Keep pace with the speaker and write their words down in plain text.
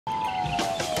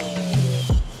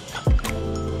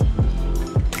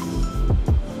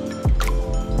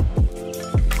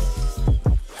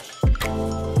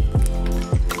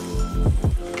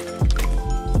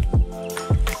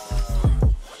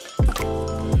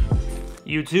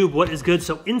YouTube, what is good?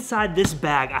 So inside this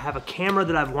bag, I have a camera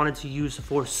that I've wanted to use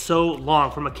for so long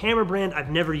from a camera brand I've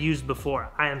never used before.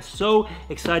 I am so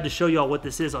excited to show y'all what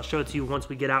this is. I'll show it to you once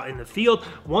we get out in the field.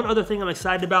 One other thing I'm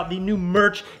excited about, the new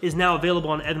merch is now available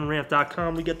on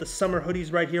evanramp.com. We get the summer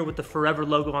hoodies right here with the Forever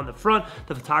logo on the front,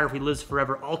 the Photography Lives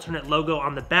Forever alternate logo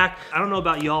on the back. I don't know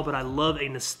about y'all, but I love a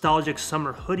nostalgic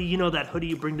summer hoodie. You know, that hoodie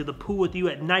you bring to the pool with you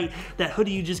at night, that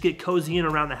hoodie you just get cozy in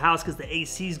around the house because the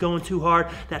AC is going too hard,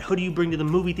 that hoodie you bring to the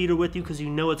movie theater with you because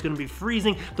you know it's going to be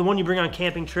freezing, the one you bring on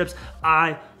camping trips.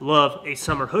 I love a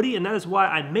summer hoodie, and that is why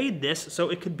I made this, so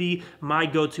it could be my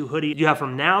go-to hoodie. You have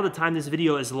from now, the time this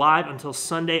video is live, until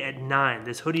Sunday at 9.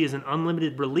 This hoodie is an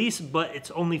unlimited release, but it's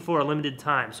only for a limited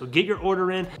time. So get your order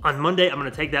in. On Monday, I'm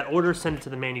going to take that order, send it to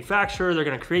the manufacturer. They're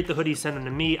going to create the hoodies, send them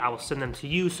to me. I will send them to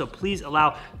you. So please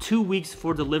allow 2 weeks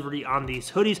for delivery on these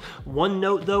hoodies. One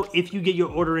note though, if you get your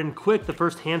order in quick, the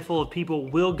first handful of people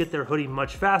will get their hoodie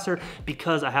much faster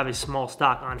because I have a small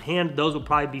stock on hand. Those will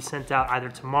probably be sent out either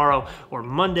tomorrow or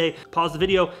Monday. Pause the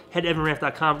video, head to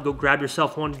evanramp.com, go grab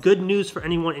yourself one. Good news for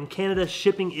anyone in Canada,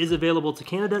 shipping is available to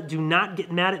Canada. Do not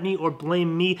get mad at me or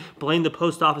blame me, blame the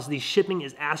post office. The shipping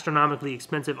is astronomically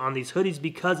expensive on these hoodies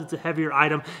because it's a heavier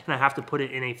item and I have to put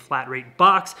it in a flat rate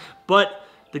box. But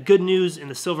the good news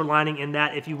and the silver lining in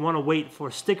that, if you want to wait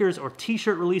for stickers or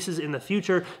t-shirt releases in the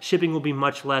future, shipping will be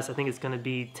much less. I think it's going to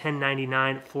be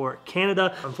 $10.99 for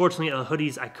Canada. Unfortunately, the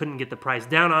hoodies I couldn't get the price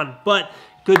down on, but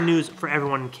good news for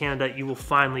everyone in Canada, you will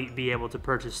finally be able to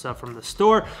purchase stuff from the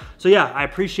store. So yeah, I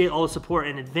appreciate all the support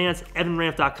in advance.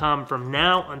 evanramp.com from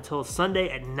now until Sunday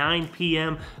at 9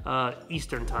 p.m.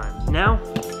 Eastern time. Now,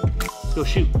 let's go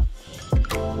shoot. What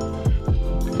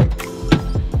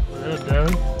up,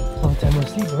 Devin? Long time no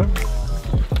see, bro.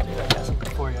 Dude, I got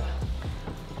something for you.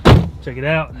 Check it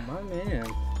out. My man.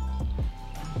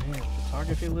 Man,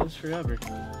 photography lives forever.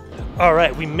 All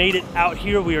right, we made it out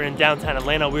here. We are in downtown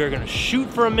Atlanta. We are gonna shoot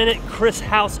for a minute. Chris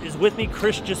House is with me.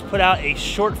 Chris just put out a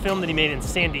short film that he made in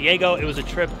San Diego. It was a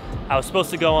trip I was supposed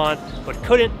to go on, but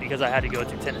couldn't because I had to go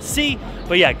to Tennessee.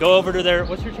 But yeah, go over to their,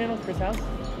 what's your channel, Chris House?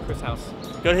 Chris House.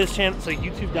 Go to his channel, so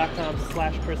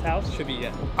youtube.com/Chris House. Should be,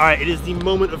 yeah. All right, it is the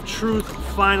moment of truth.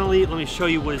 Finally, let me show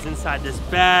you what is inside this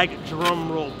bag.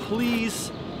 Drum roll,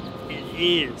 please. It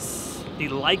is the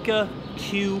Leica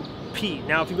Q-P.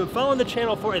 Now, if you've been following the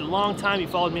channel for a long time, you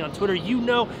followed me on Twitter, you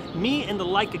know me and the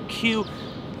Leica Q,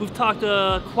 we've talked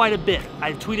quite a bit.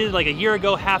 I tweeted like a year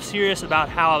ago, half serious, about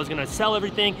how I was gonna sell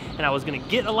everything and I was gonna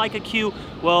get a Leica Q.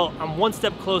 Well, I'm one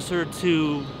step closer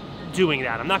to doing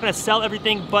that. I'm not gonna sell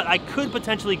everything, but I could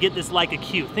potentially get this Leica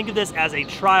Q. Think of this as a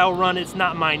trial run. It's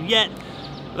not mine yet,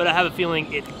 but I have a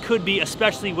feeling it could be,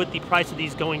 especially with the price of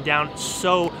these going down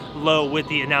so low with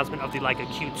the announcement of the Leica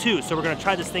Q2. So we're gonna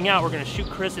try this thing out. We're gonna shoot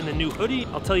Chris in the new hoodie.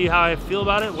 I'll tell you how I feel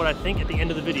about it, what I think at the end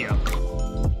of the video.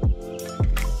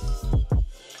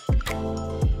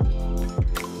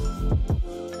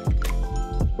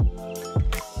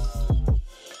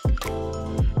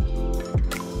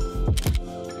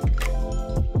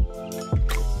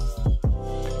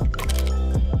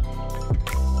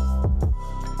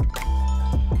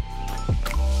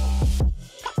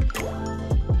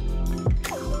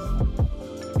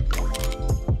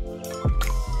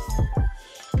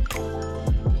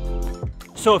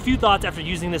 So a few thoughts after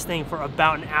using this thing for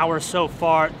about an hour so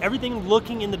far. Everything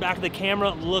looking in the back of the camera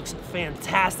looks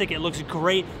fantastic. It looks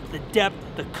great. The depth,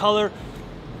 the color.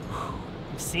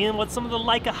 I'm seeing what some of the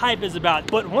Leica hype is about.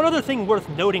 But one other thing worth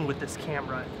noting with this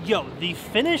camera, yo, the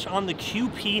finish on the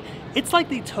Q-P, it's like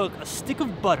they took a stick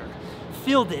of butter,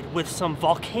 filled it with some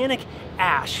volcanic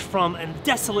ash from a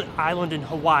desolate island in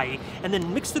Hawaii, and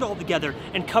then mixed it all together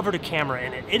and covered a camera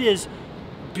in it. It is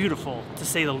beautiful, to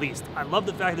say the least. I love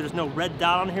the fact that there's no red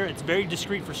dot on here. It's very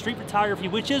discreet for street photography,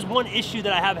 which is one issue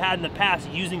that I have had in the past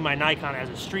using my Nikon as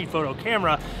a street photo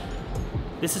camera.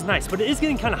 This is nice, but it is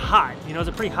getting kind of hot. You know, it's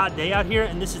a pretty hot day out here,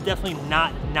 and this is definitely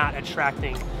not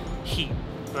attracting heat.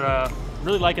 But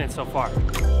really liking it so far.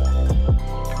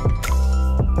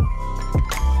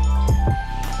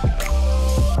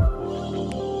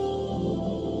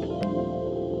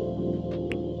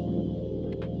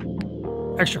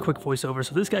 Extra quick voiceover.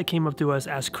 So this guy came up to us,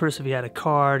 asked Chris if he had a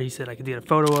card. He said I could get a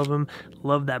photo of him.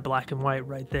 Love that black and white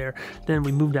right there. Then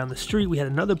we moved down the street. We had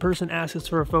another person ask us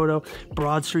for a photo.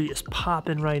 Broad Street is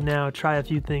popping right now. Try a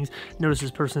few things. Notice this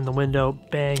person in the window.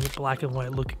 Bang, black and white,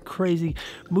 looking crazy.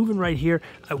 Moving right here.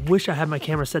 I wish I had my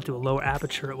camera set to a lower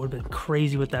aperture. It would have been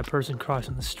crazy with that person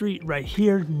crossing the street. Right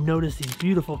here, notice these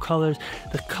beautiful colors.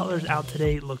 The colors out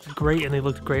today looked great, and they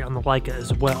looked great on the Leica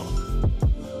as well.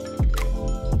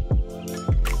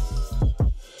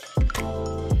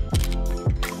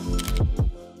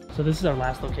 So this is our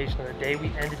last location of the day.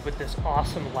 We ended with this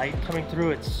awesome light coming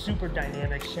through. It's super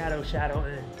dynamic, shadow,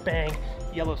 and then bang,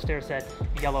 yellow stair set,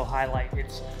 yellow highlight.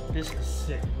 This is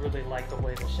sick. Really like the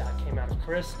way the shot came out of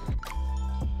Chris.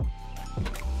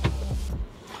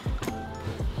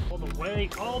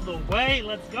 All the way,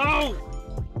 let's go!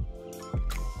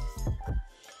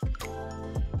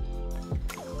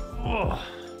 Oh.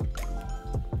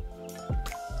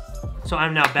 So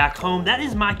I'm now back home. That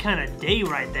is my kind of day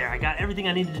right there. I got everything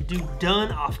I needed to do done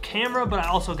off camera, but I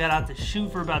also got out to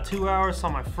shoot for about 2 hours. Saw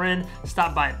my friend,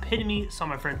 stopped by Epitome, saw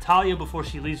my friend Talia before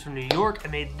she leaves from New York. I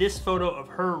made this photo of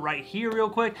her right here real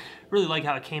quick. Really like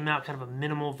how it came out, kind of a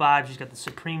minimal vibe. She's got the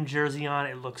Supreme jersey on,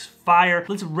 it looks fire.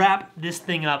 Let's wrap this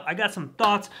thing up. I got some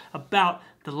thoughts about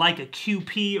the Leica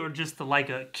Q-P or just the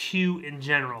Leica Q in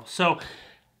general. So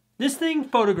this thing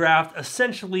photographed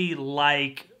essentially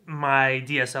like my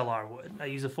DSLR would. I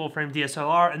use a full frame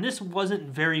DSLR, and this wasn't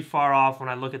very far off when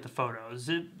I look at the photos.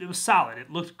 It was solid. It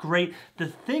looked great. The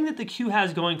thing that the Q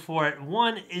has going for it,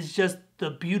 one, is just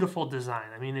the beautiful design.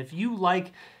 I mean, if you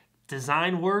like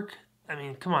design work, I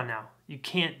mean, come on now. You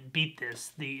can't beat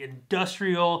this. The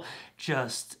industrial,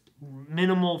 just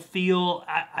minimal feel,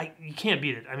 you can't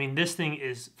beat it. I mean, this thing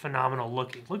is phenomenal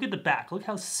looking. Look at the back. Look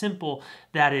how simple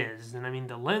that is. And I mean,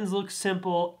 the lens looks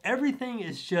simple. Everything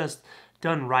is just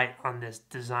done right on this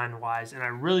design-wise, and I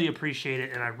really appreciate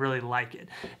it and I really like it.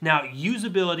 Now,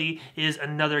 usability is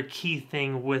another key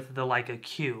thing with the Leica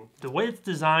Q. The way it's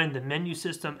designed, the menu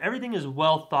system, everything is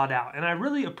well thought out, and I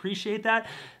really appreciate that.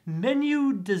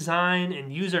 Menu design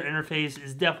and user interface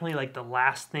is definitely like the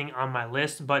last thing on my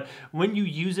list, but when you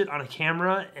use it on a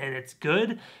camera and it's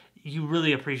good, you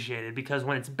really appreciate it, because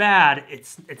when it's bad,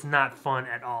 it's not fun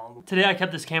at all. Today I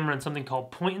kept this camera in something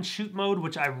called point and shoot mode,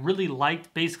 which I really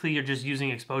liked. Basically, you're just using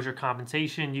exposure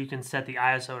compensation. You can set the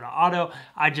ISO to auto.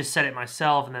 I just set it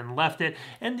myself and then left it.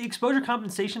 And the exposure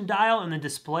compensation dial and the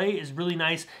display is really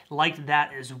nice, like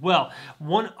that as well.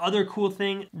 One other cool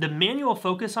thing, the manual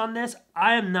focus on this,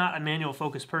 I am not a manual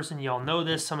focus person. Y'all know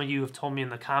this. Some of you have told me in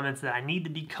the comments that I need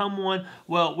to become one.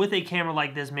 Well, with a camera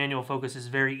like this, manual focus is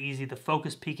very easy. The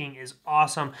focus peaking is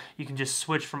awesome. You can just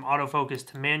switch from autofocus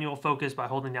to manual focus by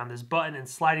holding down this button and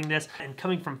sliding this. And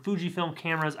coming from Fujifilm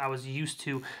cameras, I was used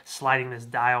to sliding this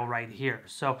dial right here.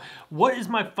 So what is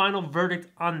my final verdict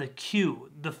on the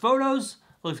Q? The photos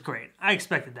looks great. I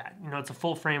expected that. You know, it's a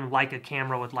full frame Leica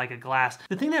camera with Leica glass.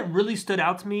 The thing that really stood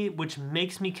out to me, which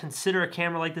makes me consider a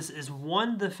camera like this, is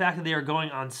one, the fact that they are going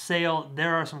on sale.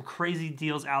 There are some crazy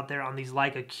deals out there on these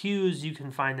Leica Qs. You can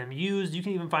find them used. You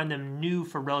can even find them new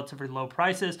for relatively low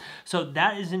prices. So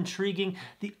that is intriguing.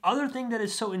 The other thing that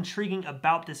is so intriguing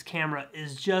about this camera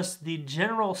is just the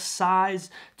general size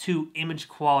to image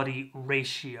quality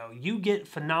ratio. You get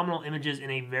phenomenal images in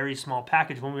a very small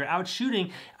package. When we were out shooting,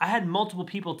 I had multiple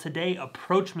people today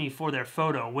approach me for their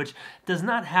photo, which does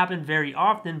not happen very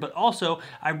often, but also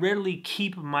I rarely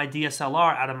keep my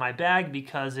DSLR out of my bag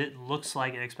because it looks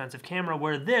like an expensive camera,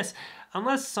 where this,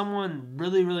 unless someone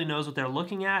really knows what they're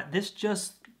looking at, this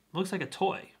just looks like a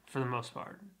toy for the most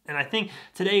part. And I think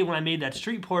today when I made that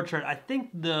street portrait, I think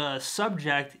the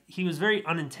subject, he was very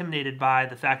unintimidated by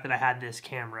the fact that I had this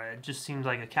camera. It just seems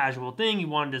like a casual thing. He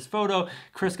wanted his photo.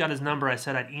 Chris got his number. I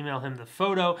said I'd email him the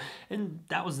photo, and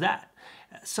that was that.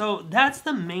 So that's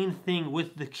the main thing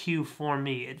with the Q for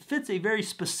me. It fits a very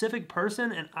specific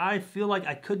person, and I feel like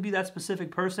I could be that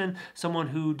specific person, someone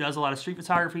who does a lot of street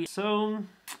photography. So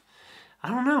I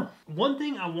don't know. One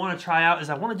thing I want to try out is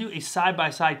I want to do a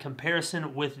side-by-side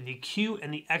comparison with the Q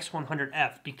and the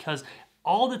X100F, because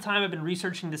all the time I've been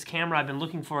researching this camera, I've been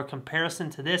looking for a comparison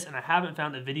to this, and I haven't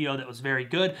found a video that was very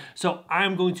good. So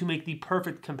I'm going to make the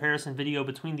perfect comparison video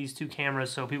between these two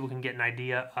cameras so people can get an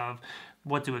idea of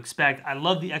what to expect. I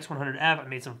love the X100F. I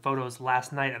made some photos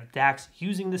last night of Dax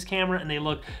using this camera, and they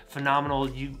look phenomenal.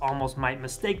 You almost might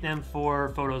mistake them for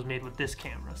photos made with this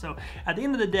camera. So at the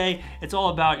end of the day, it's all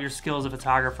about your skill as a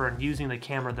photographer and using the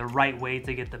camera the right way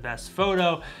to get the best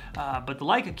photo. But the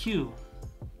Leica Q,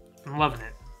 I'm loving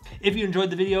it. If you enjoyed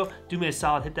the video, do me a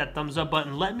solid, hit that thumbs up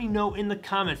button. Let me know in the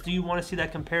comments, do you want to see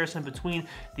that comparison between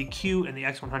the Q and the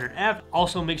X100F?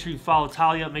 Also, make sure you follow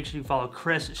Talia, make sure you follow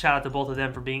Chris. Shout out to both of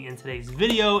them for being in today's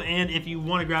video. And if you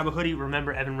want to grab a hoodie,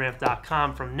 remember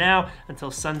evanramp.com from now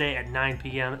until Sunday at 9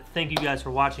 p.m. Thank you guys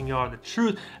for watching. Y'all are the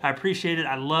truth. I appreciate it.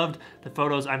 I loved the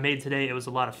photos I made today. It was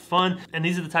a lot of fun. And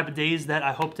these are the type of days that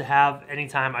I hope to have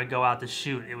anytime I go out to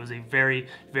shoot. It was a very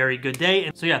good day.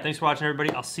 And so yeah, thanks for watching,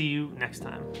 everybody. I'll see you next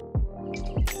time.